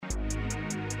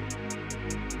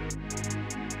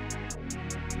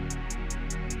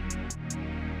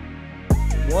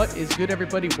What is good,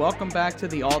 everybody? Welcome back to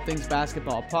the All Things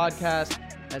Basketball podcast.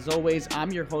 As always,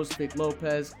 I'm your host, Vic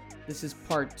Lopez. This is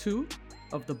part 2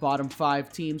 of the bottom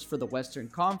 5 teams for the Western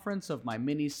Conference of my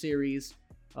mini-series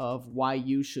of why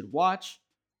you should watch.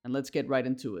 And let's get right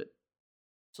into it.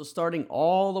 So starting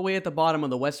all the way at the bottom of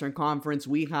the Western Conference,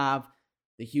 we have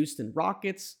the Houston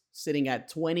Rockets sitting at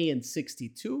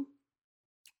 20-62.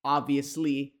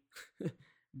 Obviously,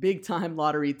 big time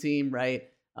lottery team, right?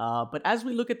 But as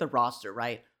we look at the roster,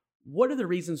 right, what are the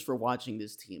reasons for watching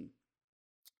this team?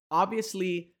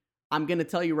 Obviously, I'm going to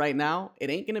tell you right now,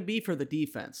 it ain't going to be for the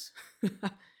defense.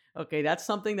 Okay, that's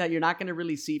something that you're not going to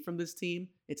really see from this team.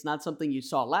 It's not something you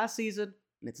saw last season,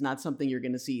 and it's not something you're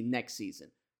going to see next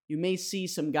season. You may see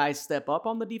some guys step up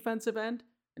on the defensive end,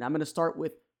 and I'm going to start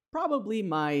with probably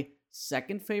my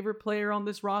second favorite player on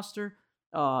this roster,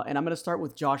 and I'm going to start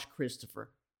with Josh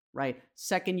Christopher, right?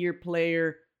 Second-year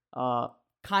player,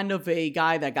 kind of a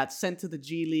guy that got sent to the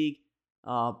G League,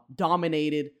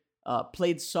 dominated,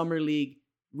 played Summer League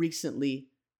recently,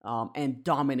 and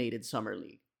dominated Summer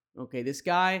League. Okay, this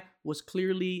guy was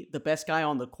clearly the best guy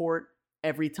on the court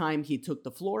every time he took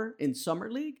the floor in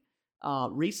Summer League,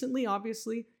 recently,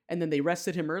 obviously, and then they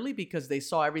rested him early because they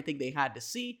saw everything they had to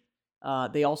see.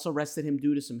 They also rested him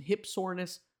due to some hip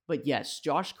soreness. But yes,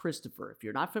 Josh Christopher. If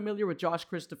you're not familiar with Josh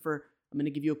Christopher, I'm going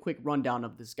to give you a quick rundown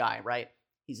of this guy, right?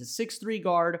 He's a 6'3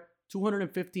 guard,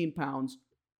 215 pounds,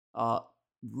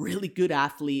 really good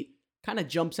athlete, kind of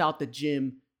jumps out the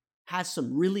gym, has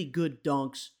some really good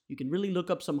dunks. You can really look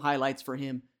up some highlights for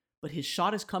him, but his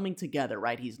shot is coming together,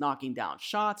 right? He's knocking down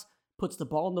shots, puts the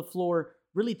ball on the floor,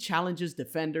 really challenges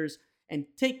defenders, and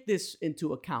take this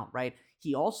into account, right?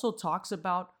 He also talks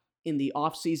about in the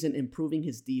offseason improving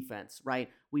his defense, right?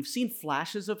 We've seen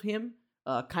flashes of him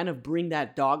kind of bring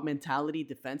that dog mentality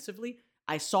defensively.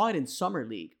 I saw it in Summer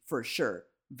League for sure.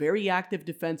 Very active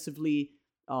defensively,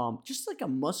 just like a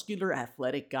muscular,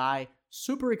 athletic guy.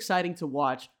 Super exciting to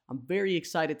watch. I'm very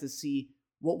excited to see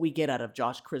what we get out of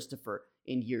Josh Christopher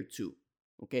in year 2.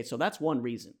 Okay, so that's one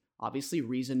reason. Obviously,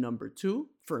 reason number 2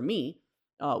 for me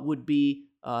would be,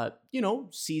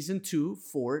 season 2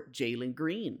 for Jalen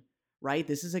Green, right?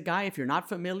 This is a guy, if you're not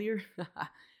familiar,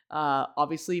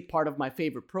 obviously part of my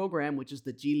favorite program, which is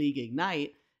the G League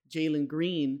Ignite. Jalen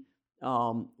Green,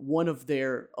 one of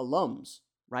their alums,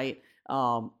 right?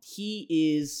 He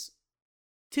is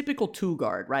typical 2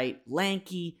 guard, right?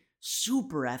 Lanky,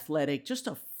 super athletic, just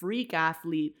a freak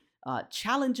athlete,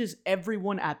 challenges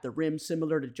everyone at the rim,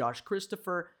 similar to Josh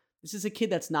Christopher. This is a kid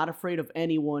that's not afraid of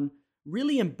anyone,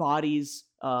 really embodies,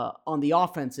 on the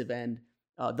offensive end,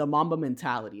 the Mamba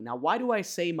mentality. Now, why do I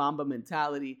say Mamba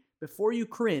mentality? Before you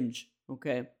cringe,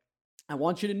 okay, I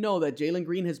want you to know that Jalen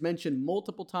Green has mentioned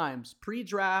multiple times,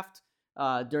 pre-draft,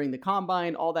 during the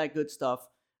combine, all that good stuff,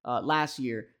 last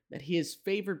year, that his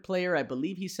favorite player, I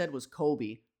believe he said, was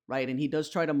Kobe, right? And he does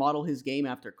try to model his game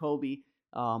after Kobe.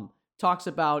 Talks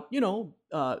about,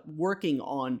 working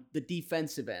on the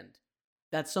defensive end.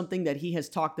 That's something that he has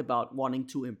talked about wanting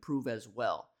to improve as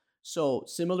well. So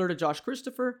similar to Josh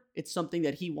Christopher, it's something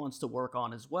that he wants to work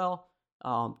on as well.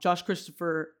 Josh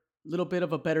Christopher, a little bit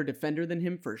of a better defender than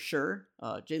him for sure.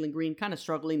 Jalen Green kind of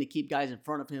struggling to keep guys in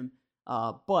front of him.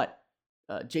 But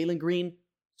Jalen Green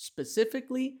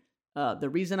specifically, the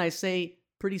reason I say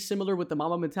pretty similar with the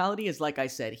Mamba mentality is, like I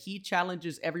said, he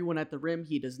challenges everyone at the rim.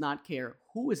 He does not care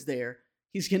who is there.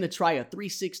 He's going to try a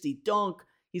 360 dunk.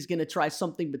 He's going to try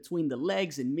something between the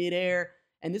legs in midair.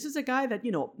 And this is a guy that,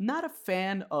 not a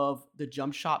fan of the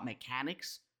jump shot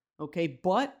mechanics, okay?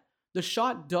 But the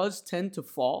shot does tend to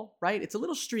fall, right? It's a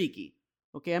little streaky,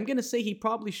 okay? I'm going to say he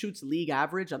probably shoots league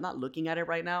average. I'm not looking at it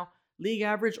right now. League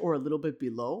average or a little bit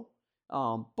below.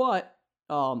 But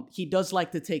he does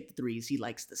like to take the threes. He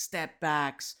likes the step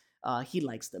backs. He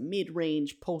likes the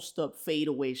mid-range, post-up,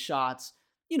 fadeaway shots.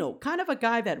 Kind of a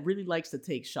guy that really likes to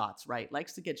take shots, right?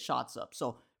 Likes to get shots up.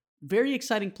 So very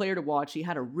exciting player to watch. He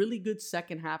had a really good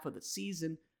second half of the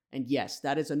season. And yes,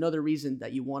 that is another reason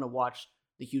that you want to watch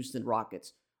the Houston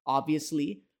Rockets.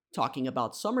 Obviously, talking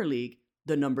about Summer League,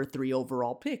 the number 3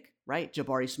 overall pick, right?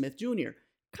 Jabari Smith Jr.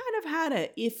 kind of had a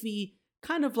iffy,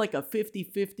 kind of like a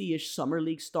 50-50-ish Summer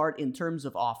League start in terms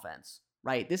of offense,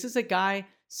 right? This is a guy,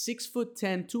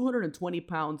 6'10", 220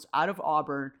 pounds, out of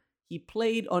Auburn. He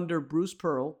played under Bruce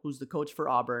Pearl, who's the coach for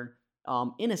Auburn,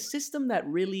 in a system that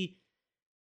really,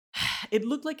 it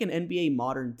looked like an NBA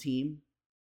modern team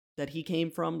that he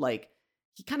came from. Like,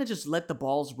 he kind of just let the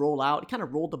balls roll out. He kind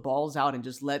of rolled the balls out and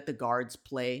just let the guards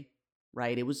play,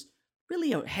 right? It was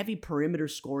really a heavy perimeter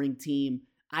scoring team,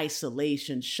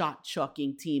 isolation, shot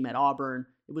chucking team at Auburn.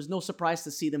 It was no surprise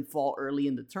to see them fall early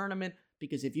in the tournament,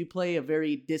 because if you play a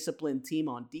very disciplined team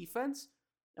on defense,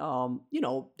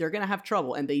 they're going to have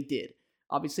trouble. And they did.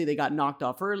 Obviously, they got knocked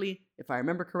off early. If I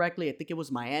remember correctly, I think it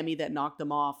was Miami that knocked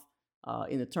them off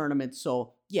in the tournament.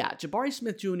 So, yeah, Jabari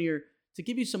Smith Jr., to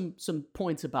give you some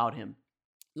points about him,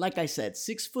 like I said,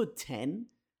 6'10",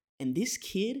 and this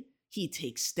kid, he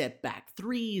takes step back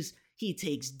threes, he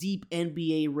takes deep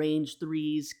NBA range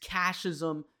threes, cashes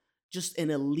them, just an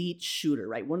elite shooter,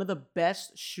 right? One of the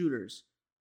best shooters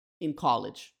in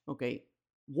college, okay?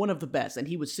 One of the best, and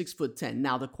he was 6'10".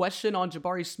 Now, the question on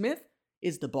Jabari Smith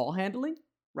is the ball handling,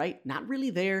 right? Not really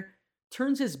there.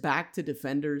 Turns his back to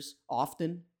defenders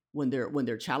often when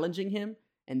they're challenging him,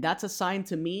 and that's a sign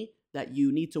to me that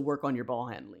you need to work on your ball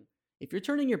handling. If you're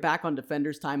turning your back on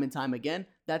defenders time and time again,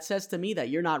 that says to me that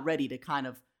you're not ready to kind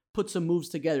of put some moves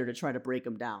together to try to break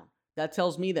them down. That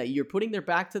tells me that you're putting their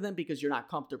back to them because you're not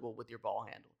comfortable with your ball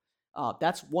handle.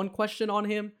 That's one question on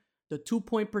him. The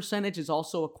 2-point percentage is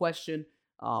also a question.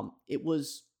 He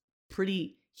was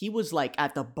like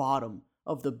at the bottom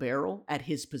of the barrel at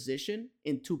his position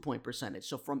in 2-point percentage.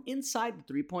 So from inside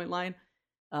the 3-point line,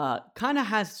 kind of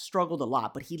has struggled a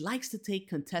lot, but he likes to take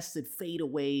contested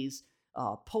fadeaways,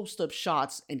 post-up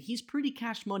shots, and he's pretty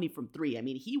cash money from three. I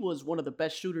mean, he was one of the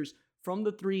best shooters from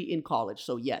the three in college.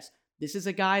 So yes, this is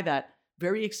a guy that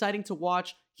very exciting to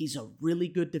watch. He's a really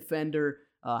good defender,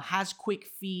 has quick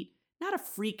feet, not a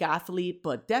freak athlete,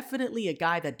 but definitely a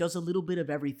guy that does a little bit of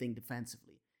everything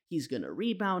defensively. He's going to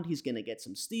rebound. He's going to get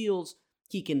some steals.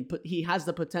 He has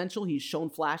the potential. He's shown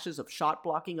flashes of shot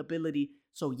blocking ability.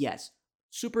 So yes,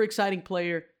 super exciting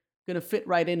player. Going to fit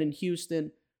right in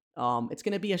Houston. It's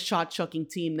going to be a shot chucking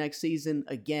team next season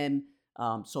again.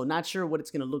 So not sure what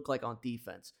it's going to look like on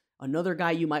defense. Another guy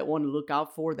you might want to look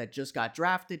out for that just got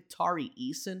drafted, Tari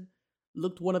Eason.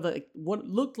 Looked like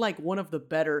one of the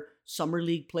better summer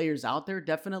league players out there.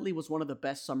 Definitely was one of the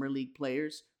best summer league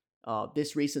players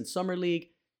this recent summer league.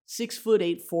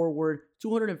 6'8" forward,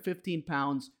 215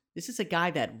 pounds. This is a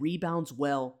guy that rebounds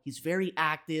well. He's very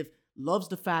active, loves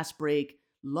the fast break,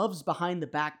 loves behind the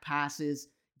back passes,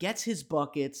 gets his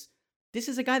buckets. This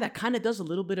is a guy that kind of does a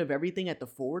little bit of everything at the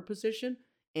forward position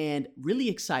and really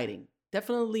exciting.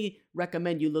 Definitely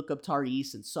recommend you look up Tari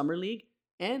Eason Summer League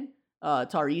and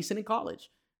Tari Eason in college.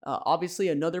 Obviously,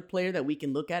 another player that we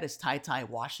can look at is Ty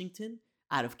Washington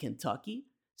out of Kentucky.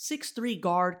 6'3"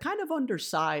 guard, kind of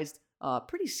undersized,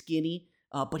 pretty skinny,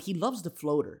 but he loves the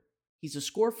floater. He's a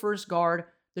score-first guard.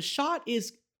 The shot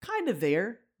is kind of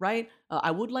there, right?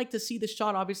 I would like to see the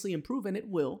shot obviously improve, and it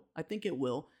will. I think it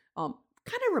will. Kind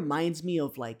of reminds me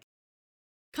of,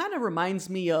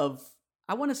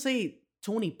 I want to say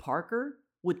Tony Parker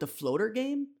with the floater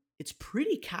game. It's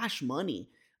pretty cash money.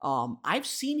 I've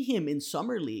seen him in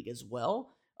Summer League as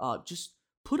well. Just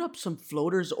put up some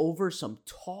floaters over some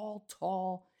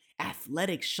tall,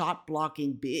 athletic shot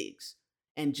blocking bigs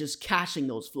and just cashing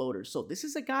those floaters. So this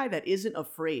is a guy that isn't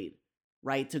afraid,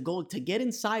 right, to get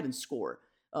inside and score.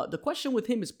 The question with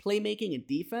him is playmaking and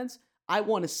defense. I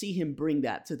want to see him bring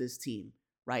that to this team,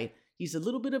 right? He's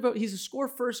a score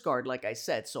first guard, like I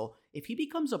said. So if he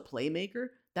becomes a playmaker,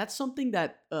 that's something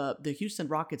that the Houston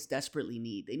Rockets desperately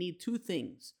need. They need two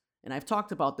things, and I've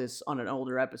talked about this on an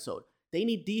older episode. They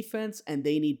need defense and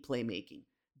they need playmaking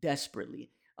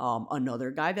desperately.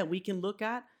 Another guy that we can look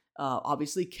at,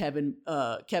 obviously Kevin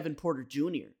Porter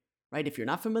Jr., right? If you're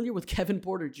not familiar with Kevin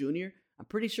Porter Jr., I'm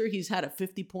pretty sure he's had a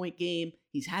 50-point game.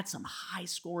 He's had some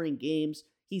high-scoring games.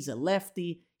 He's a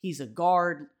lefty. He's a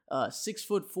guard,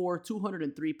 6'4",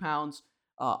 203 pounds.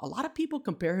 A lot of people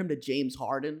compare him to James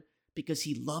Harden because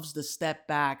he loves the step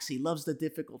backs. He loves the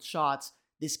difficult shots.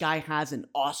 This guy has an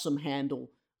awesome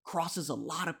handle, crosses a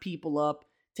lot of people up,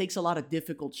 takes a lot of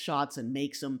difficult shots and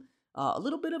makes them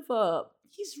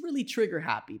he's really trigger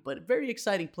happy, but a very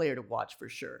exciting player to watch for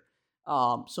sure.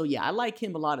 So yeah, I like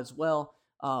him a lot as well.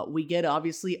 We get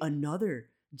obviously another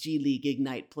G League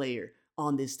Ignite player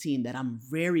on this team that I'm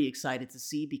very excited to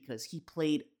see because he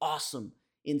played awesome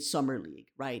in Summer League,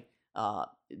 right?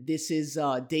 This is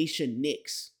Daishen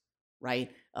Nix,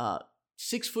 right?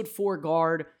 6'4"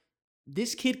 guard.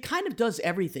 This kid kind of does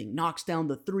everything. Knocks down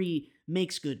the three,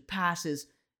 makes good passes,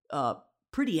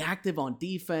 pretty active on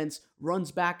defense,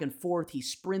 runs back and forth. He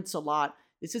sprints a lot.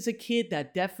 This is a kid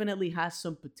that definitely has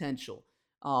some potential.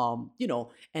 And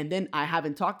then I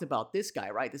haven't talked about this guy,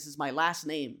 right? This is my last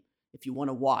name if you want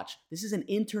to watch. This is an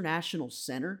international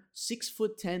center,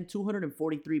 6'10",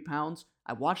 243 pounds.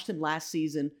 I watched him last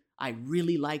season. I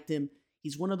really liked him.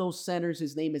 He's one of those centers.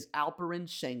 His name is Alperen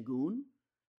Sengun.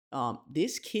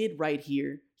 This kid right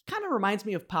here, he kind of reminds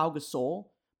me of Pau Gasol,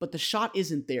 but the shot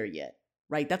isn't there yet,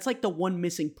 right? That's like the one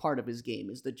missing part of his game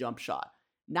is the jump shot.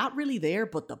 Not really there,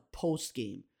 but the post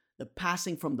game. the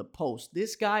passing from the post.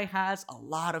 This guy has a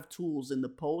lot of tools in the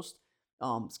post.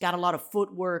 He's got a lot of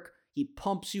footwork. He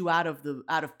pumps you out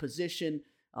of position.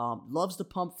 Loves the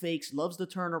pump fakes, loves the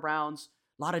turnarounds.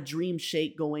 A lot of dream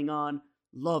shake going on.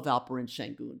 Love Alperen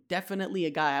Şengün. Definitely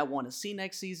a guy I want to see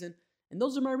next season. And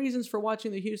those are my reasons for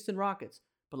watching the Houston Rockets.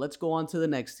 But let's go on to the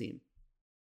next team.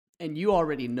 And you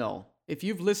already know, if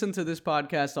you've listened to this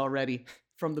podcast already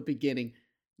from the beginning,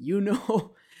 you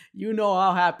know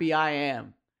how happy I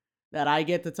am that I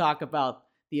get to talk about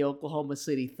the Oklahoma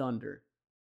City Thunder.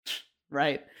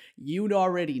 Right? You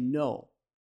already know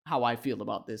how I feel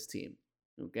about this team.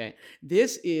 Okay?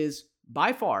 This is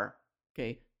by far,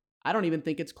 okay, I don't even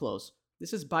think it's close.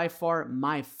 This is by far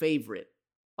my favorite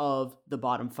of the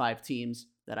bottom 5 teams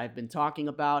that I've been talking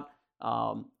about.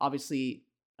 Obviously,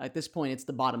 at this point, it's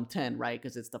the bottom 10, right?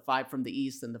 Because it's the 5 from the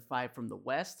East and the 5 from the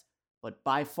West. But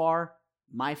by far,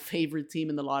 my favorite team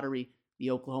in the lottery,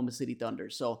 the Oklahoma City Thunder.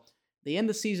 So they end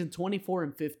the season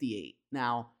 24-58.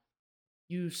 Now,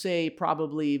 you say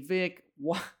probably, Vic,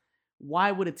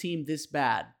 why would a team this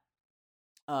bad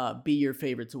be your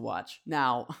favorite to watch?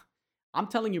 Now, I'm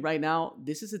telling you right now,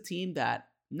 this is a team that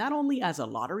not only as a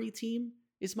lottery team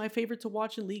is my favorite to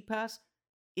watch in League Pass,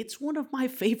 it's one of my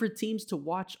favorite teams to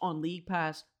watch on League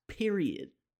Pass,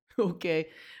 period. Okay?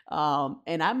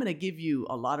 And I'm going to give you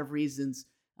a lot of reasons.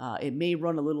 It may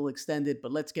run a little extended,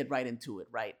 but let's get right into it,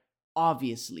 right?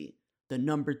 Obviously, the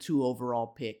number 2 overall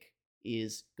pick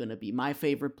is going to be my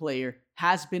favorite player,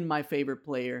 has been my favorite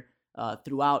player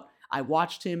throughout. I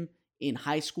watched him in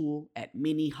high school at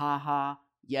Minnehaha.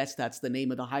 Yes, that's the name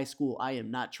of the high school. I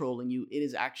am not trolling you. It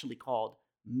is actually called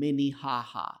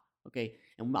Minnehaha. Okay,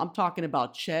 and I'm talking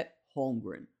about Chet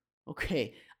Holmgren.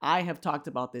 Okay, I have talked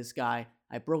about this guy.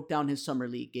 I broke down his summer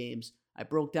league games. I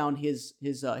broke down his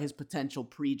potential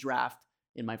pre-draft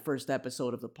in my first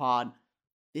episode of the pod.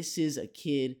 This is a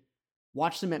kid.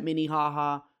 Watched him at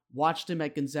Minnehaha. Watched him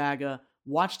at Gonzaga.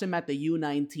 Watched him at the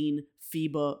U19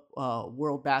 FIBA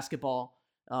World Basketball.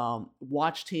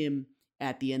 Watched him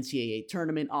at the NCAA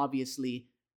tournament, obviously.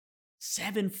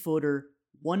 7-footer,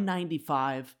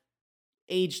 195,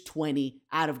 age 20,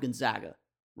 out of Gonzaga,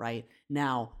 right?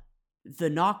 Now, the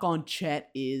knock on Chet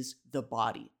is the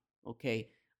body, okay?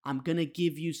 I'm going to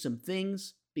give you some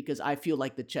things because I feel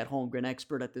like the Chet Holmgren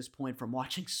expert at this point from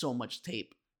watching so much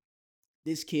tape.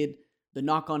 This kid, the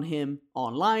knock on him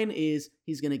online is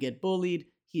he's going to get bullied.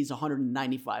 He's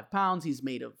 195 pounds. He's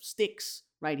made of sticks,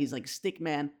 right? He's like a stick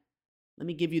man. Let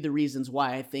me give you the reasons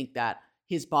why I think that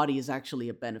his body is actually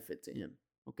a benefit to him,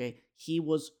 okay? He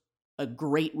was a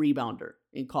great rebounder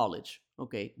in college,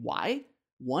 okay? Why?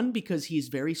 One, because he's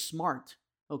very smart,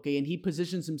 okay? And he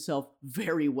positions himself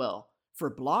very well for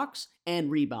blocks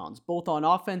and rebounds, both on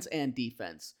offense and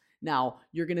defense. Now,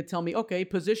 you're going to tell me, okay,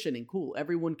 positioning, cool.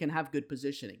 Everyone can have good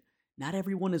positioning. Not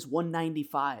everyone is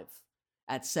 195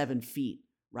 at 7 feet,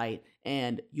 right?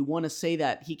 And you want to say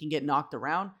that he can get knocked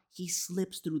around? He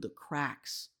slips through the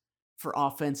cracks for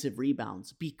offensive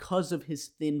rebounds because of his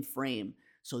thin frame.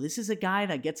 So this is a guy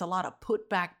that gets a lot of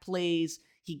putback plays.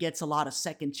 He gets a lot of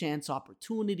second chance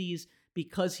opportunities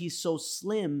because he's so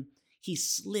slim. He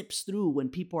slips through when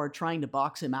people are trying to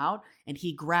box him out, and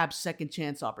he grabs second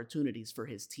chance opportunities for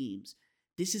his teams.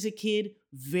 This is a kid,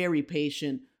 very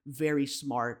patient, very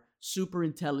smart, super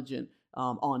intelligent.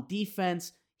 On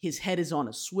defense, his head is on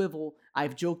a swivel.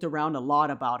 I've joked around a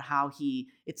lot about how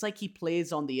it's like he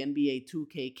plays on the NBA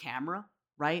 2K camera,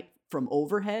 right? From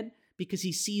overhead, because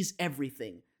he sees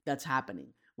everything that's happening.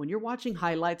 When you're watching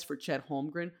highlights for Chet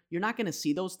Holmgren, you're not going to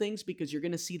see those things because you're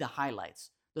going to see the highlights,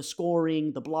 the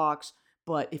scoring, the blocks.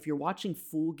 But if you're watching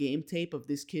full game tape of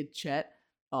this kid, Chet,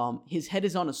 his head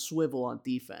is on a swivel on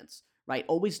defense, right?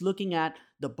 Always looking at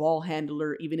the ball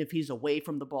handler, even if he's away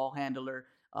from the ball handler.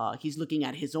 He's looking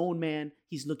at his own man.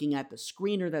 He's looking at the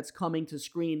screener that's coming to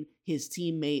screen his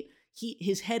teammate.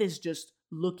 His head is just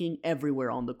looking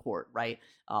everywhere on the court, right?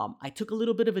 I took a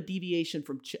little bit of a deviation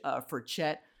for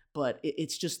Chet, but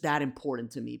it's just that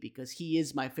important to me because he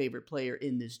is my favorite player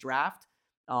in this draft.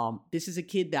 This is a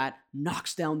kid that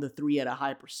knocks down the three at a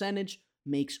high percentage,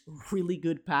 makes really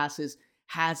good passes,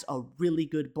 has a really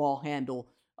good ball handle.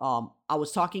 I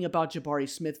was talking about Jabari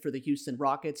Smith for the Houston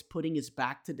Rockets, putting his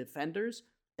back to defenders.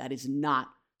 That is not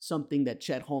something that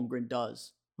Chet Holmgren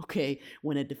does. Okay,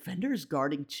 when a defender is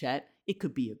guarding Chet, it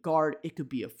could be a guard, it could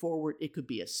be a forward, it could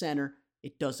be a center.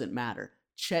 It doesn't matter.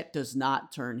 Chet does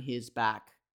not turn his back.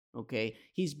 Okay,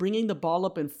 he's bringing the ball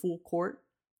up in full court,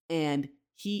 and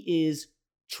he is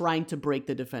trying to break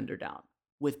the defender down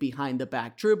with behind the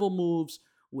back dribble moves,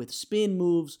 with spin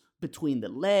moves between the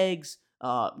legs,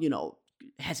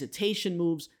 hesitation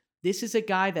moves. This is a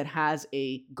guy that has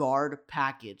a guard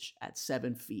package at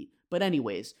 7 feet. But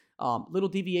anyways, little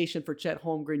deviation for Chet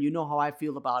Holmgren. You know how I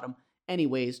feel about him.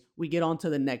 Anyways, we get on to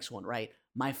the next one, right?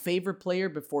 My favorite player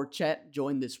before Chet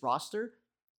joined this roster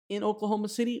in Oklahoma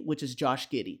City, which is Josh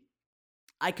Giddey.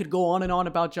 I could go on and on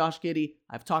about Josh Giddey.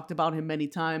 I've talked about him many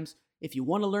times. If you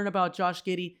want to learn about Josh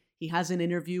Giddey, he has an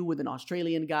interview with an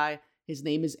Australian guy. His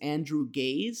name is Andrew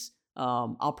Gaze.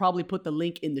 I'll probably put the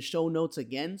link in the show notes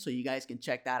again so you guys can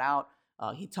check that out.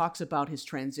 He talks about his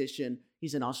transition.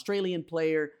 He's an Australian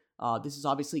player. This is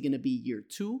obviously going to be year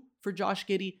 2 for Josh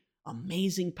Giddey.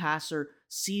 Amazing passer,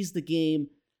 sees the game,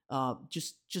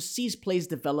 just sees plays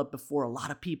develop before a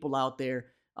lot of people out there.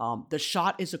 The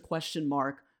shot is a question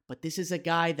mark, but this is a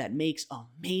guy that makes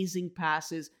amazing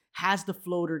passes, has the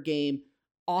floater game,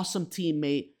 awesome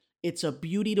teammate. It's a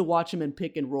beauty to watch him in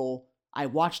pick and roll. I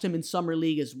watched him in Summer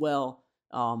League as well,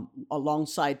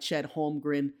 alongside Chet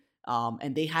Holmgren,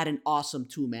 and they had an awesome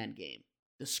 2-man game.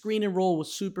 The screen and roll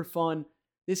was super fun.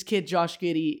 This kid, Josh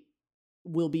Giddey,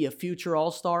 will be a future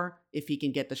all-star if he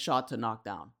can get the shot to knock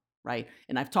down, right?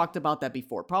 And I've talked about that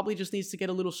before. Probably just needs to get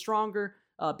a little stronger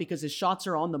because his shots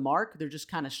are on the mark. They're just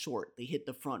kind of short. They hit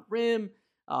the front rim.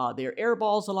 They're air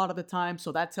balls a lot of the time.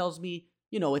 So that tells me,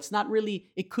 it's not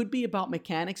really, it could be about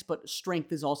mechanics, but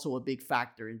strength is also a big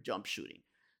factor in jump shooting.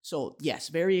 So yes,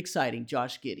 very exciting,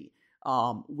 Josh Giddey.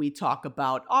 We talk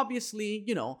about, obviously,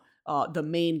 the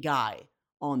main guy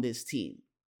on this team,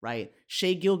 right?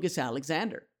 Shai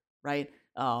Gilgeous-Alexander, right?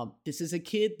 This is a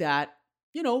kid that,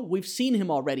 we've seen him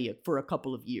already for a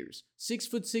couple of years.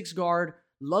 6'6" guard,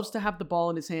 loves to have the ball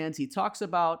in his hands. He talks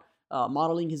about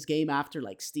modeling his game after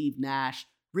like Steve Nash.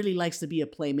 Really likes to be a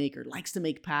playmaker, likes to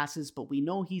make passes, but we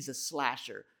know he's a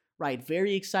slasher, right?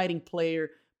 Very exciting player,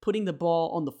 putting the ball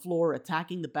on the floor,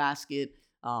 attacking the basket,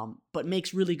 but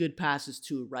makes really good passes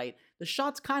too, right? The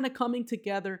shot's kind of coming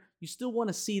together. You still want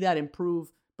to see that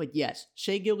improve, but yes,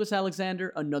 Shai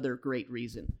Gilgeous-Alexander, another great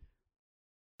reason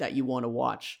that you want to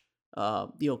watch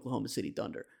the Oklahoma City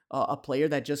Thunder. A player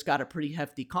that just got a pretty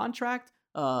hefty contract,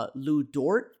 Lu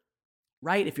Dort,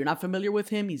 right? If you're not familiar with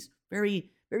him, he's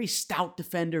very stout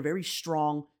defender, very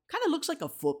strong, kind of looks like a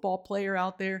football player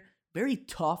out there, very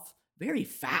tough, very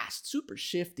fast, super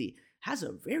shifty, has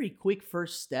a very quick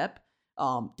first step,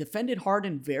 defended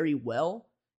Harden very well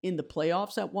in the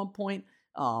playoffs at one point.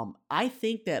 I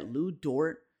think that Lu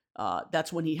Dort,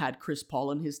 that's when he had Chris Paul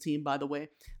on his team, by the way.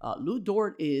 Lu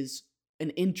Dort is an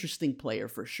interesting player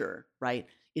for sure, right?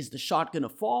 Is the shot going to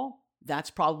fall? That's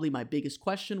probably my biggest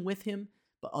question with him.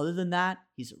 But other than that,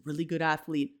 he's a really good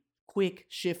athlete, quick,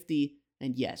 shifty,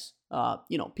 and yes,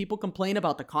 people complain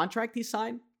about the contract he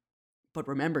signed, but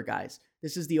remember, guys,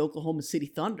 this is the Oklahoma City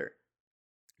Thunder,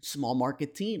 small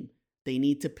market team. They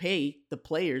need to pay the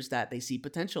players that they see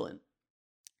potential in.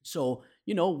 So,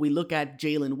 we look at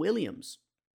Jalen Williams,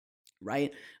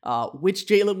 right? Which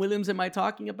Jalen Williams am I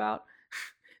talking about?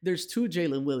 There's 2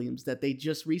 Jalen Williams that they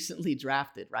just recently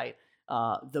drafted, right?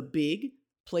 The big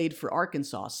played for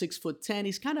Arkansas, 6'10".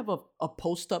 He's kind of a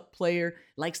post-up player,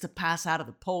 likes to pass out of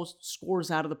the post,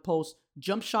 scores out of the post.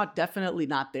 Jump shot definitely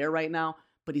not there right now,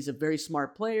 but he's a very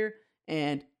smart player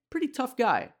and pretty tough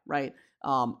guy, right?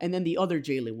 And then the other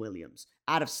Jalen Williams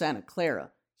out of Santa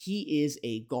Clara. He is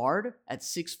a guard at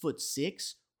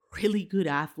 6'6", really good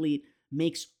athlete,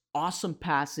 makes awesome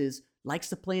passes, likes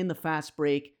to play in the fast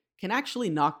break, can actually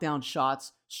knock down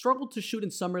shots, struggled to shoot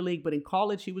in Summer League, but in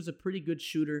college he was a pretty good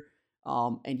shooter.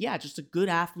 And yeah, just a good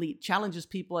athlete, challenges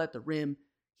people at the rim.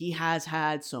 He has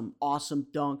had some awesome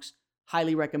dunks.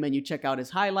 Highly recommend you check out his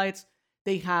highlights.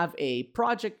 They have a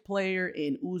project player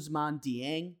in Ousmane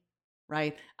Dieng,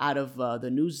 right, out of the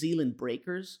New Zealand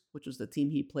Breakers, which was the team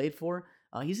he played for.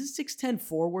 He's a 6'10"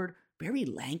 forward, very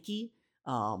lanky,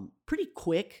 pretty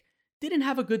quick. Didn't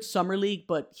have a good summer league,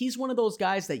 but he's one of those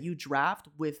guys that you draft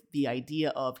with the idea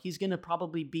of he's going to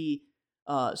probably be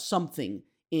something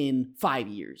in 5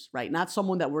 years, right? Not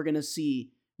someone that we're going to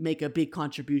see make a big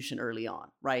contribution early on,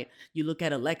 right? You look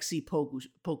at Alexei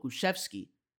Pokusevski,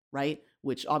 right?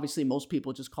 Which obviously most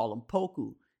people just call him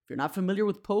Poku. If you're not familiar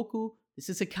with Poku, this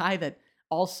is a guy that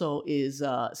also is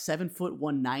 7 foot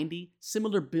 190,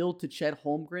 similar build to Chet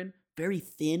Holmgren, very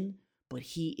thin, but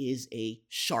he is a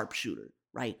sharpshooter,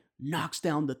 right? Knocks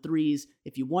down the threes.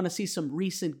 If you want to see some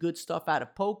recent good stuff out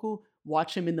of Poku,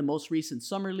 watch him in the most recent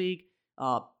summer league.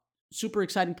 Super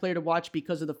exciting player to watch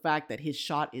because of the fact that his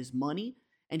shot is money,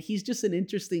 and he's just an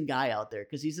interesting guy out there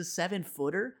because he's a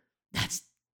 7-footer that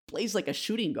plays like a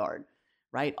shooting guard,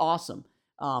 right? Awesome.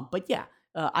 But yeah,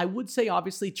 I would say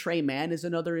obviously Trey Mann is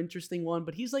another interesting one,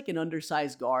 but he's like an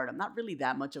undersized guard. I'm not really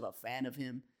that much of a fan of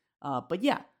him. But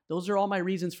yeah, those are all my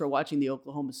reasons for watching the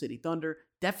Oklahoma City Thunder.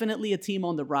 Definitely a team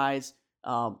on the rise.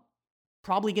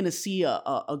 Probably going to see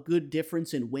a good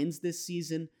difference in wins this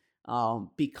season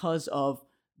because of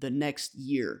the next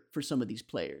year for some of these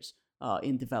players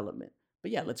in development.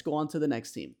 But yeah, let's go on to the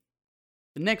next team.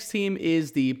 The next team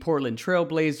is the Portland Trail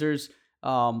Blazers.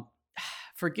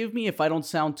 Forgive me if I don't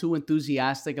sound too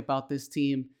enthusiastic about this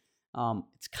team.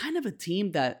 It's kind of a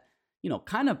team that,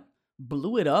 kind of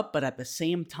blew it up, but at the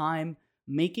same time,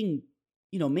 making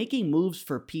moves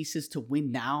for pieces to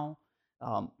win now.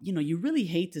 You really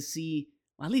hate to see,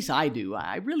 well, at least I do.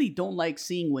 I really don't like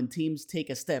seeing when teams take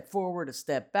a step forward, a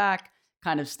step back,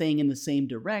 kind of staying in the same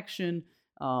direction.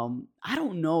 I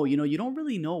don't know. You don't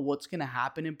really know what's going to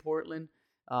happen in Portland.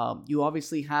 You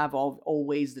obviously have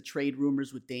always the trade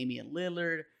rumors with Damian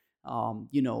Lillard.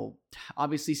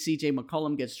 Obviously CJ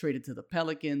McCollum gets traded to the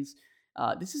Pelicans.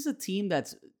 This is a team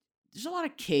there's a lot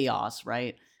of chaos,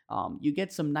 right? You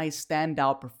get some nice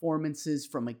standout performances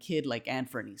from a kid like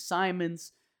Anthony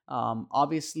Simons.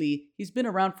 Obviously, he's been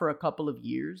around for a couple of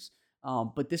years,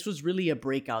 but this was really a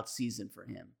breakout season for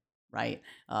him, right?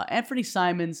 Anthony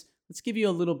Simons, let's give you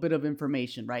a little bit of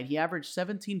information, right? He averaged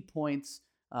 17 points,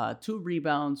 2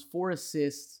 rebounds, 4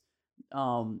 assists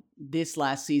this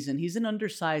last season. He's an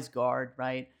undersized guard,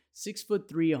 right?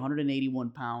 6'3", 181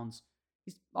 pounds.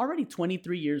 He's already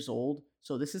 23 years old.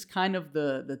 So this is kind of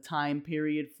the time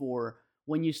period for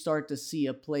when you start to see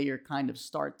a player kind of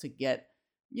start to get,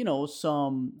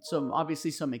 some obviously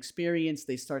some experience.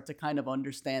 They start to kind of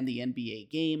understand the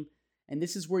NBA game. And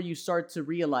this is where you start to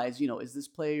realize, is this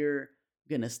player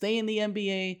going to stay in the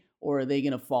NBA or are they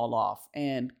going to fall off?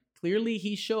 And clearly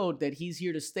he showed that he's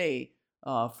here to stay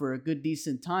for a good,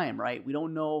 decent time, right? We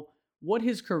don't know what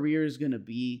his career is going to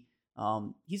be.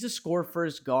 He's a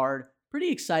score-first guard. Pretty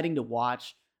exciting to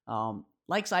watch.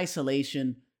 Likes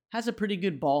isolation, has a pretty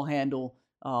good ball handle,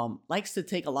 likes to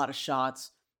take a lot of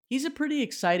shots. He's a pretty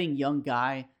exciting young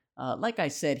guy. Like I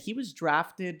said, he was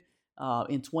drafted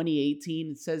in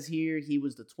 2018. It says here he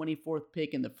was the 24th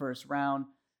pick in the first round.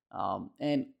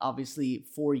 And obviously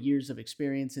 4 years of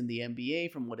experience in the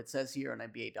NBA from what it says here on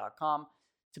NBA.com.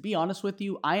 To be honest with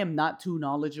you, I am not too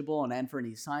knowledgeable on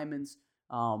Anthony Simons.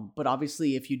 But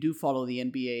obviously if you do follow the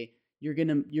NBA,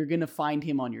 you're gonna find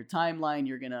him on your timeline.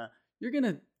 You're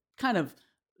gonna kind of,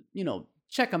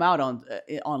 check him out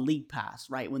on League Pass,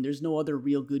 right? When there's no other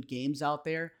real good games out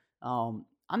there. I'm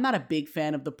not a big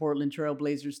fan of the Portland Trail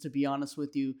Blazers, to be honest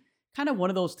with you. Kind of one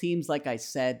of those teams, like I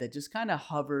said, that just kind of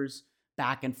hovers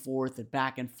back and forth,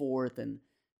 and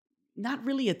not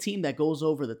really a team that goes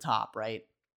over the top, right?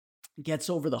 Gets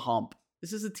over the hump.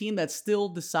 This is a team that's still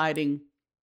deciding,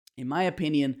 in my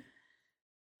opinion,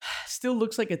 still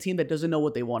looks like a team that doesn't know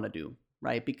what they want to do,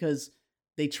 right? Because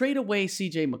they trade away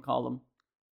CJ McCollum,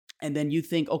 and then you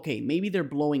think, okay, maybe they're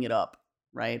blowing it up,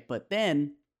 right? But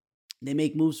then they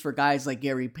make moves for guys like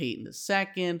Gary Payton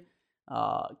II,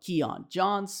 Keon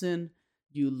Johnson.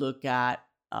 You look at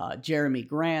Jeremy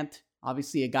Grant,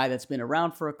 obviously a guy that's been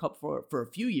around for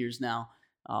a few years now.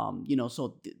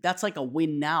 So that's like a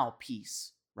win now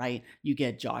piece, right? You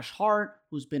get Josh Hart,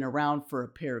 who's been around for a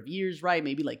pair of years, right?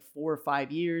 Maybe like 4 or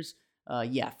 5 years.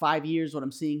 5 years, what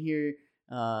I'm seeing here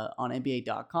on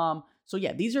NBA.com. So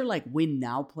yeah, these are like win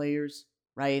now players,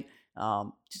 right?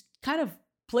 Just kind of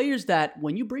players that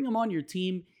when you bring them on your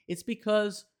team, it's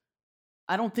because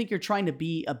I don't think you're trying to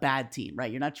be a bad team, right?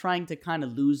 You're not trying to kind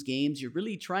of lose games. You're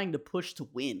really trying to push to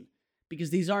win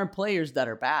because these aren't players that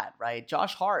are bad, right?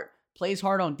 Josh Hart plays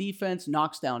hard on defense,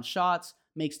 knocks down shots,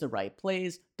 makes the right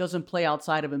plays, doesn't play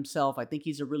outside of himself. I think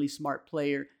he's a really smart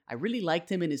player. I really liked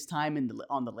him in his time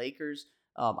on the Lakers.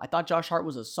 I thought Josh Hart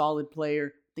was a solid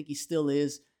player. I think he still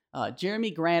is.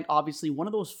 Jeremy Grant, obviously one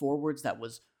of those forwards that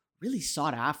was really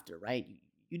sought after, right?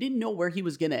 You didn't know where he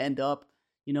was going to end up.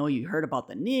 You heard about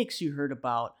the Knicks, you heard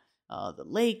about the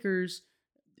Lakers,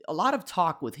 a lot of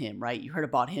talk with him, right? You heard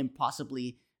about him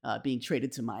possibly being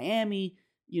traded to Miami.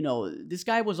 This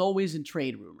guy was always in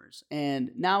trade rumors,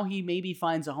 and now he maybe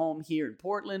finds a home here in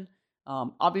Portland.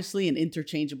 Obviously an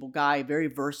interchangeable guy, very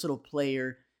versatile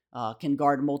player, can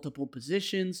guard multiple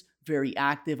positions, very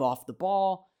active off the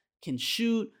ball, can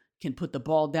shoot, can put the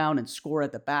ball down and score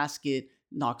at the basket,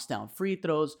 knocks down free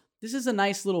throws. This is a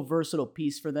nice little versatile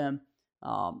piece for them.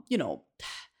 I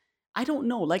don't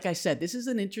know. Like I said, this is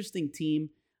an interesting team.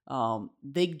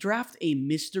 They draft a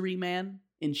mystery man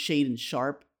in Shaedon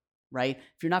Sharpe, right?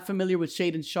 If you're not familiar with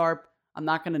Shaedon Sharpe, I'm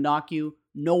not going to knock you.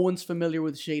 No one's familiar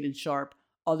with Shaedon Sharpe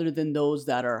other than those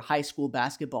that are high school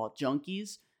basketball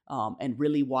junkies and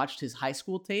really watched his high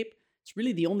school tape. It's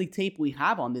really the only tape we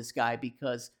have on this guy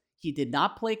because he did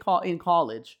not play in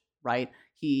college, right?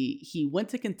 He went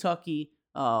to Kentucky,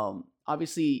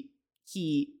 Obviously,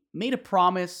 he made a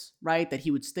promise, right, that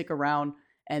he would stick around,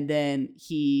 and then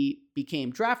he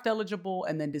became draft eligible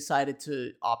and then decided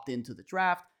to opt into the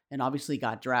draft and obviously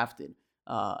got drafted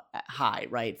high,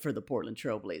 right, for the Portland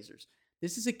Trailblazers.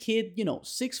 This is a kid,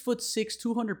 6'6",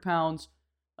 200 pounds,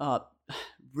 uh,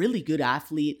 really good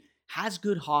athlete, has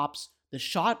good hops. The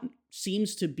shot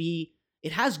seems to be,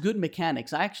 it has good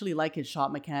mechanics. I actually like his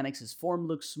shot mechanics. His form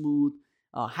looks smooth,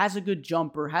 has a good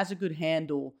jumper, has a good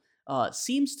handle,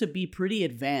 seems to be pretty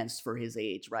advanced for his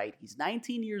age, right? He's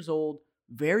 19 years old,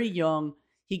 very young.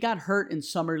 He got hurt in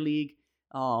Summer League.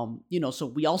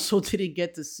 So we also didn't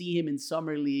get to see him in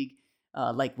Summer League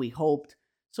like we hoped.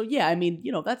 So yeah, I mean,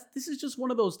 this is just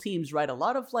one of those teams, right? A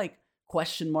lot of like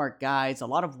question mark guys, a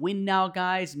lot of win now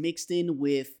guys mixed in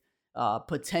with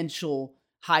potential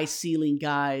high ceiling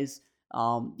guys.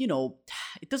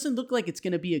 It doesn't look like it's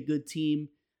going to be a good team.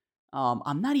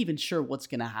 I'm not even sure what's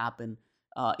going to happen.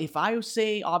 If I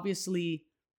say, obviously,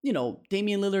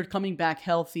 Damian Lillard coming back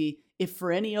healthy, if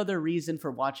for any other reason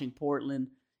for watching Portland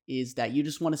is that you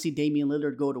just want to see Damian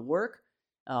Lillard go to work,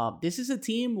 this is a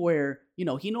team where,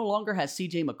 he no longer has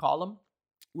CJ McCollum,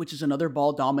 which is another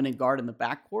ball dominant guard in the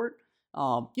backcourt.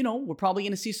 We're probably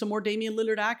going to see some more Damian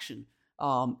Lillard action.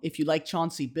 If you like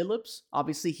Chauncey Billups,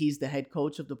 obviously he's the head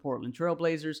coach of the Portland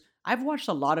Trailblazers. I've watched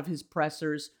a lot of his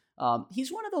pressers.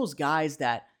 He's one of those guys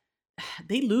that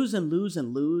they lose and lose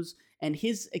and lose, and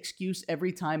his excuse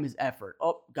every time is effort.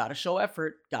 Oh, gotta show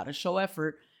effort,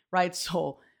 right?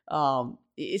 So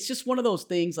it's just one of those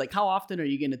things. Like, how often are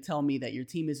you going to tell me that your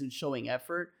team isn't showing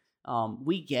effort?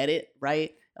 We get it,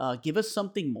 right? Give us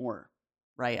something more,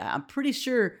 right? I'm pretty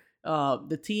sure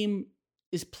the team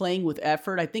is playing with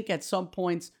effort. I think at some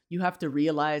points you have to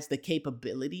realize the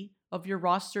capability of your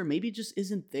roster maybe just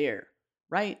isn't there,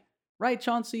 right? Right,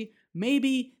 Chauncey?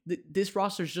 Maybe this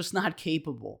roster is just not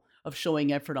capable of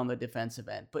showing effort on the defensive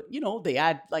end. But, they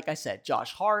add, like I said,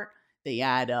 Josh Hart. They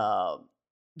add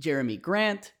Jeremy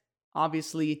Grant,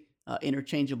 obviously,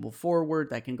 interchangeable forward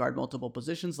that can guard multiple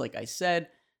positions, like I said.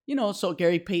 So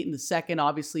Gary Payton II,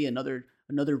 obviously, another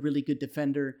really good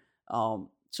defender.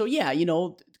 So, yeah,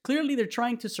 clearly they're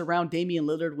trying to surround Damian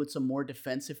Lillard with some more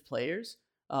defensive players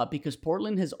because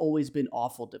Portland has always been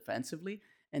awful defensively.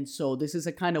 And so this is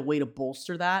a kind of way to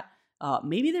bolster that.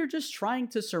 Maybe they're just trying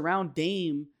to surround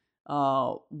Dame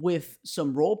with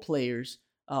some role players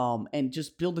and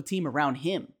just build a team around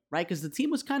him, right? Because the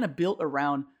team was kind of built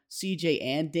around CJ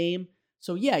and Dame.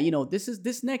 So yeah,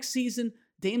 this next season,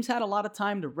 Dame's had a lot of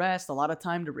time to rest, a lot of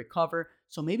time to recover.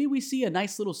 So maybe we see a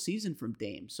nice little season from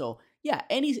Dame. So yeah,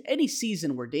 any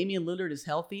season where Damian Lillard is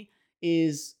healthy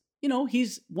is,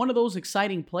 he's one of those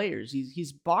exciting players.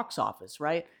 He's box office,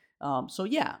 right? So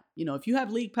yeah, if you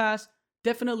have League Pass,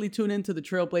 definitely tune into the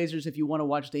Trailblazers if you want to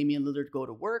watch Damian Lillard go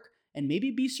to work and maybe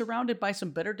be surrounded by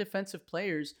some better defensive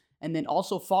players, and then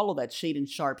also follow that Shaedon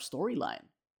Sharpe storyline,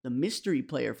 the mystery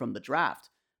player from the draft.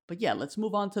 But yeah, let's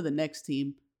move on to the next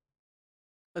team.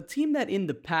 A team that in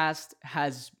the past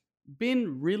has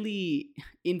been really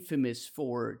infamous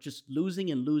for just losing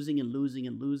and losing and losing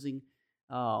and losing.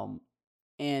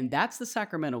 And that's the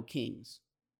Sacramento Kings,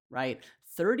 right?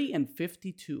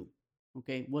 30-52,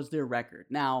 okay, was their record.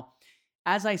 Now,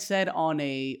 as I said on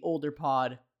a older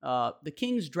pod, the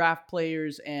Kings draft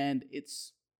players, and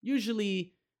it's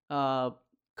usually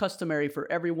customary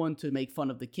for everyone to make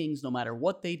fun of the Kings no matter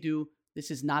what they do.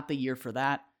 This is not the year for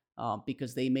that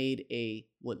because they made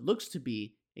what looks to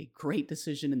be a great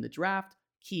decision in the draft,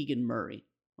 Keegan Murray.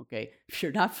 Okay, if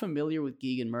you're not familiar with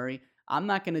Keegan Murray, I'm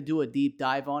not going to do a deep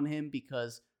dive on him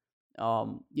because,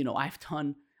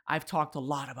 I've talked a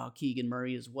lot about Keegan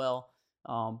Murray as well.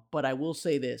 But I will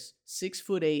say this: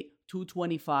 6'8",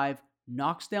 225,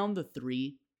 knocks down the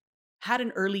three, had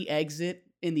an early exit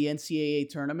in the NCAA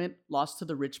tournament, lost to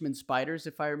the Richmond Spiders,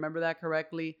 if I remember that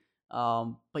correctly.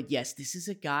 But yes, this is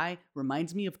a guy,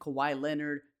 reminds me of Kawhi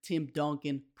Leonard, Tim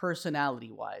Duncan,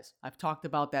 personality-wise. I've talked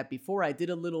about that before. I did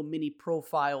a little mini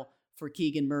profile for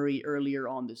Keegan Murray earlier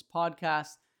on this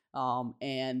podcast.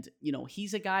 And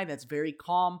he's a guy that's very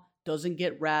calm, doesn't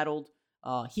get rattled.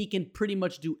 He can pretty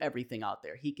much do everything out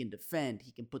there. He can defend.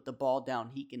 He can put the ball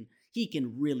down. He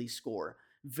can really score.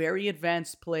 Very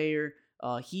advanced player.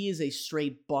 He is a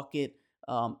straight bucket.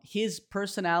 His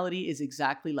personality is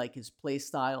exactly like his play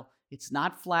style. It's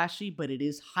not flashy, but it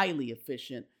is highly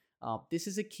efficient. This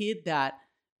is a kid that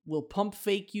will pump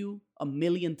fake you a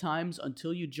million times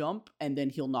until you jump, and then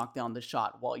he'll knock down the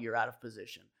shot while you're out of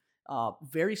position.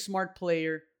 Very smart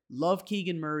player. Love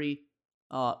Keegan Murray.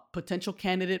 Potential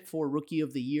candidate for Rookie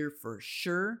of the Year for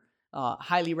sure.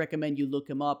 Highly recommend you look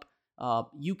him up.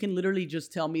 You can literally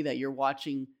just tell me that you're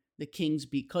watching the Kings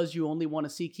because you only want to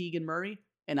see Keegan Murray,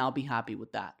 and I'll be happy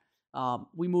with that.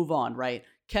 We move on, right?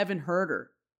 Kevin Herter,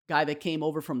 guy that came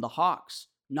over from the Hawks,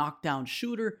 knockdown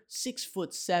shooter,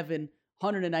 6'7",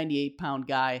 198-pound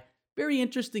guy. Very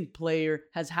interesting player,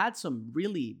 has had some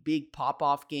really big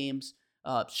pop-off games.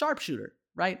 Sharpshooter,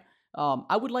 right?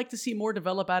 I would like to see more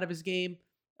develop out of his game.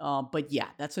 But yeah,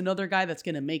 that's another guy that's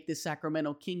going to make this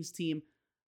Sacramento Kings team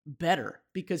better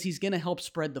because he's going to help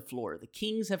spread the floor. The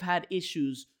Kings have had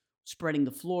issues spreading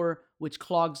the floor, which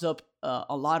clogs up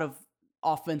a lot of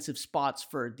offensive spots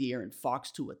for De'Aaron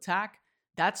Fox to attack.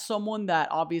 That's someone that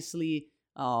obviously,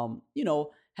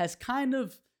 has kind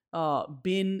of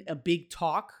been a big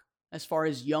talk as far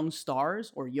as young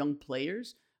stars or young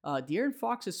players. De'Aaron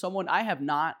Fox is someone I have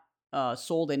not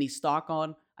sold any stock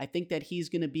on. I think that he's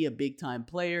going to be a big time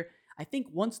player. I think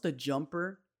once the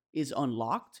jumper is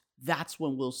unlocked, that's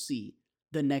when we'll see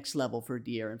the next level for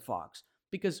De'Aaron Fox.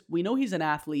 Because we know he's an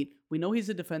athlete. We know he's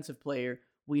a defensive player.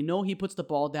 We know he puts the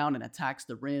ball down and attacks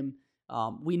the rim.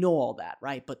 We know all that,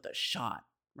 right? But the shot,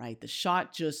 right? The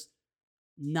shot just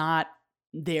not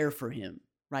there for him,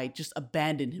 right? Just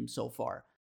abandoned him so far.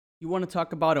 You want to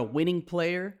talk about a winning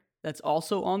player that's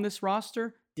also on this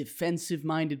roster?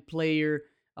 Defensive-minded player.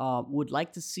 Would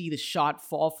like to see the shot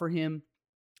fall for him.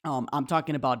 I'm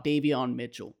talking about Davion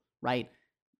Mitchell, right?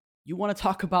 You want to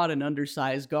talk about an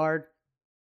undersized guard?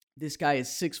 This guy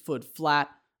is 6 foot flat,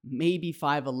 maybe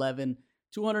 5'11",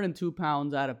 202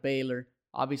 pounds out of Baylor.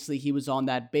 Obviously, he was on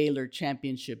that Baylor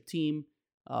championship team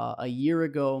a year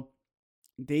ago.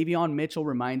 Davion Mitchell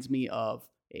reminds me of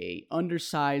a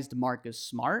undersized Marcus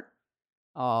Smart.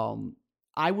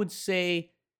 I would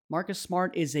say Marcus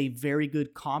Smart is a very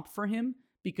good comp for him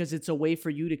because it's a way for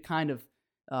you to kind of,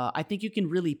 I think you can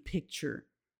really picture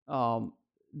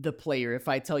the player if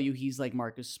I tell you he's like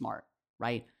Marcus Smart,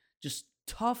 right? Just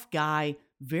tough guy,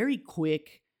 very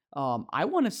quick. I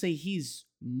want to say he's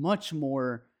much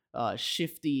more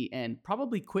shifty and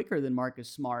probably quicker than Marcus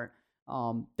Smart.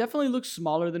 Definitely looks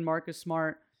smaller than Marcus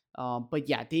Smart. But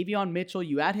yeah, Davion Mitchell,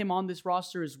 you add him on this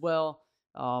roster as well.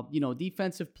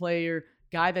 Defensive player,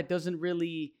 guy that doesn't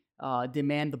really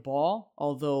demand the ball.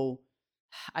 Although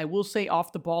I will say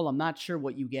off the ball, I'm not sure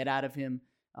what you get out of him.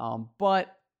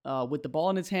 But with the ball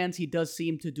in his hands, he does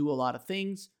seem to do a lot of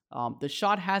things. The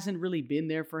shot hasn't really been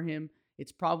there for him.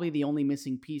 It's probably the only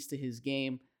missing piece to his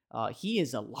game. He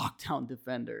is a lockdown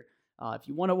defender. If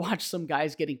you want to watch some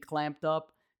guys getting clamped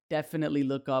up, definitely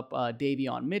look up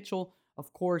Davion Mitchell.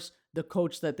 Of course, the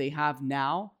coach that they have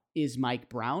now is Mike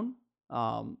Brown.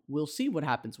 We'll see what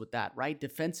happens with that, right?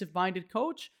 Defensive-minded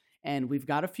coach, and we've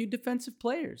got a few defensive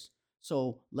players.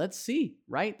 So let's see,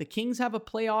 right? The Kings have a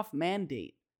playoff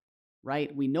mandate,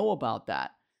 right? We know about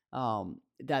that,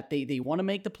 that they want to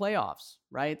make the playoffs,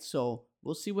 right? So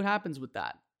we'll see what happens with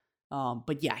that.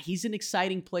 But yeah, he's an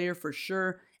exciting player for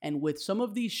sure. And with some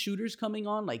of these shooters coming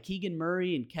on, like Keegan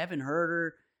Murray and Kevin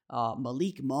Herter,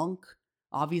 Malik Monk,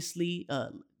 obviously,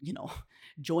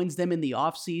 joins them in the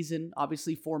offseason.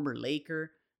 Obviously, former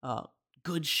Laker,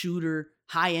 good shooter,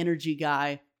 high energy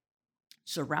guy.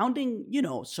 Surrounding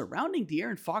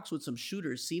De'Aaron Fox with some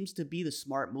shooters seems to be the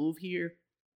smart move here.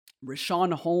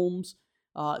 Richaun Holmes,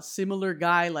 similar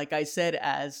guy, like I said,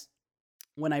 as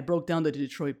when I broke down the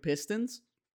Detroit Pistons.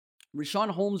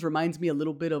 Richaun Holmes reminds me a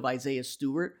little bit of Isaiah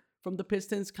Stewart from the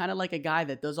Pistons, kind of like a guy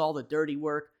that does all the dirty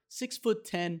work,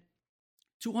 6'10",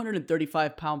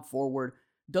 235-pound forward,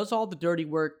 does all the dirty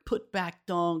work, put back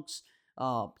dunks.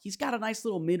 He's got a nice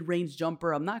little mid-range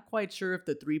jumper. I'm not quite sure if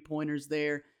the three-pointer's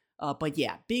there. But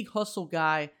yeah, big hustle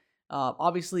guy.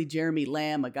 Obviously, Jeremy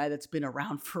Lamb, a guy that's been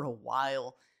around for a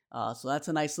while. So that's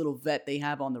a nice little vet they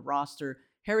have on the roster.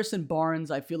 Harrison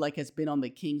Barnes, I feel like, has been on the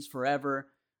Kings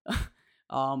forever.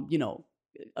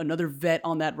 Another vet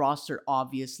on that roster,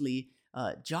 obviously.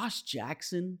 Josh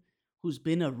Jackson, who's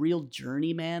been a real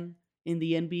journeyman in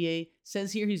the NBA,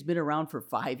 says here he's been around for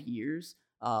 5 years,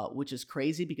 which is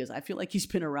crazy because I feel like he's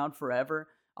been around forever.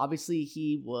 Obviously,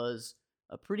 he was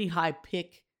a pretty high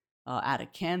pick out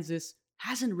of Kansas.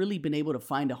 Hasn't really been able to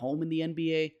find a home in the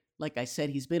NBA. Like I said,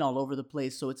 he's been all over the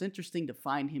place, so it's interesting to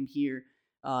find him here.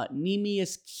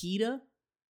 Neemias Queta.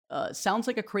 Sounds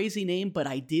like a crazy name, but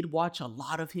I did watch a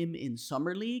lot of him in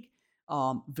Summer League.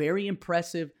 Very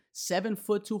impressive. 7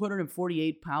 foot,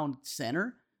 248-pound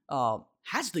center.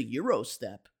 Has the Euro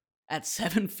step at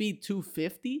 7 feet,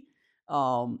 250.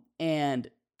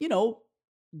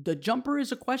 The jumper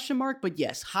is a question mark, but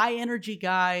yes, high energy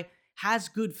guy, has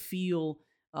good feel.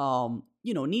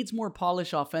 Needs more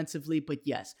polish offensively, but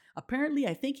yes, apparently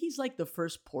I think he's like the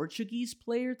first Portuguese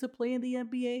player to play in the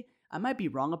NBA. I might be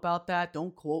wrong about that.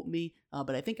 Don't quote me,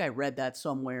 but I think I read that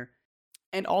somewhere.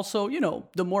 And also,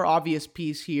 the more obvious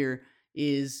piece here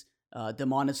is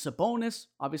Domantas Sabonis.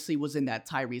 Obviously was in that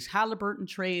Tyrese Halliburton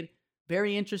trade.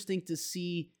 Very interesting to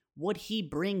see what he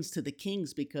brings to the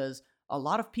Kings, because a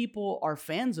lot of people are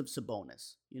fans of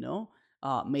Sabonis,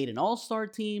 made an all-star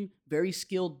team, very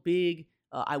skilled big.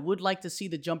 I would like to see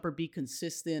the jumper be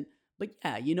consistent. But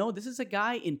yeah, this is a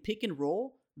guy in pick and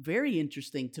roll, very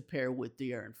interesting to pair with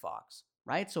De'Aaron Fox,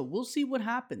 right? So we'll see what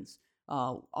happens.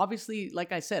 Obviously,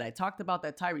 like I said, I talked about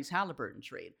that Tyrese Halliburton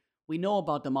trade. We know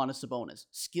about Domantas Sabonis.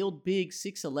 Skilled big,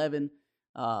 6'11",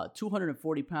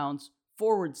 240 pounds,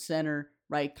 forward center,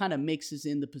 right? Kind of mixes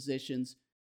in the positions.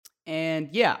 And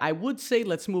yeah, I would say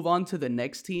let's move on to the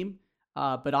next team.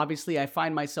 But obviously, I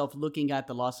find myself looking at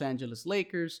the Los Angeles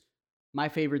Lakers, my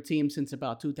favorite team since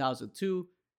about 2002.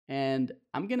 And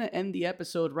I'm going to end the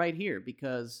episode right here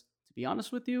because, to be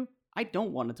honest with you, I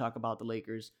don't want to talk about the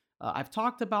Lakers. I've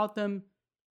talked about them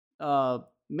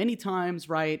many times,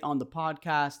 right, on the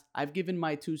podcast. I've given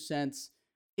my 2 cents.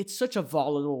 It's such a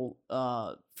volatile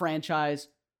franchise.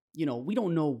 We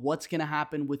don't know what's going to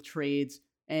happen with trades.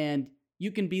 And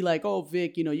you can be like, oh,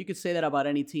 Vic, you could say that about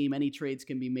any team. Any trades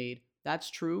can be made.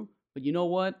 That's true. But you know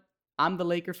what? I'm the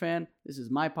Laker fan. This is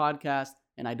my podcast,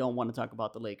 and I don't want to talk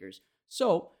about the Lakers.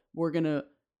 So we're going to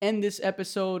end this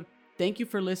episode. Thank you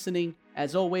for listening.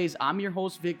 As always, I'm your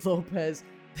host, Vic Lopez.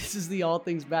 This is the All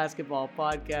Things Basketball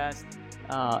Podcast.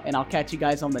 And I'll catch you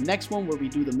guys on the next one where we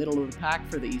do the middle of the pack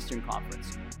for the Eastern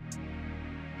Conference.